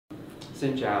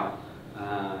Xin chào,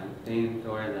 tên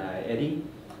tôi là Eddie,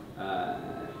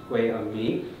 quê ở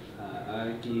Mỹ,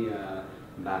 ở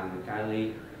bằng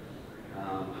Cali,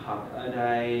 học ở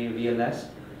đây VLS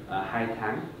 2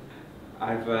 tháng.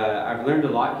 I've learned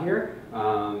a lot here.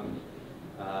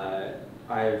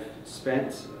 I've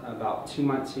spent about 2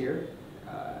 months here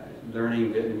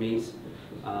learning Vietnamese.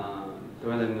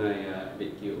 Tôi là người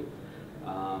Việt Kiều.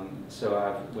 So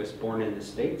I was born in the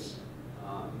States.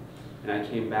 And I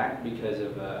came back because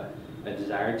of a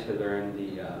desire to learn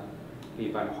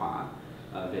the văn hóa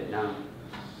of Vietnam.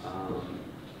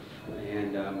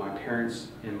 And my parents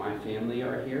and my family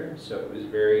are here, so it was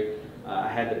very, I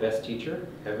had the best teacher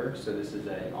ever, so this is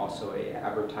also an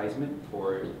advertisement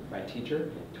for my teacher,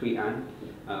 Thủy Anh.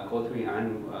 Cô Thủy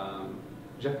Anh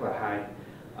rất là hay.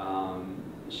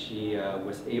 She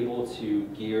was able to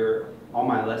gear all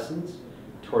my lessons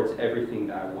towards everything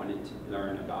that I wanted to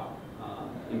learn about.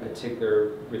 In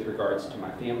particular with regards to my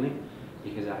family,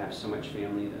 because I have so much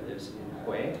family that lives in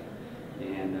Huế,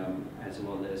 and as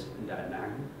well as in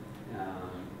Đang,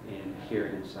 and here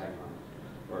in Saigon,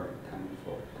 or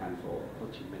thành phố Hồ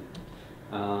Chí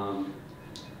Minh.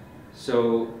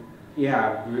 So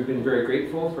yeah, we've been very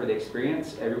grateful for the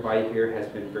experience. Everybody here has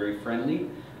been very friendly.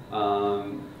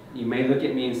 You may look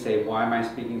at me and say, why am I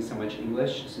speaking so much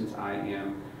English since I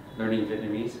am learning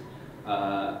Vietnamese?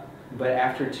 But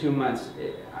after 2 months,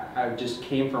 I just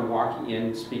came from walking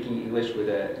in speaking English with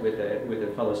a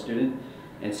fellow student,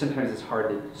 and sometimes it's hard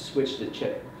to switch the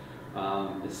chip,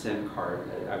 the SIM card.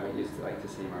 I would used to like to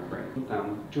say in my brain.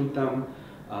 Trung tâm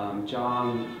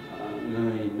cho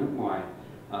người nước ngoài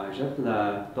rất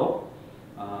là tốt.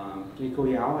 Cái cô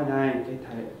giáo ở đây, cái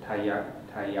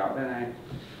thầy giáo ở đây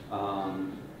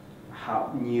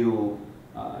học nhiều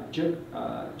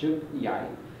trước dạy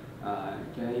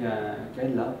cái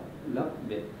lớp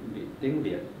tiếng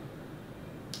Việt,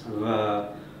 và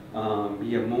bây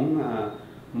giờ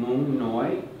muốn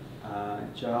nói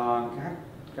cho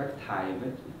các thầy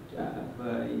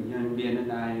với nhân viên ở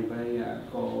đây, với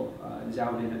cô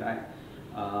giáo viên ở đây,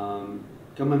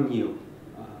 cảm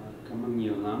ơn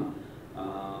nhiều lắm.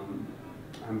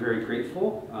 I'm very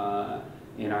grateful,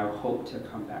 and I hope to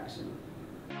come back soon.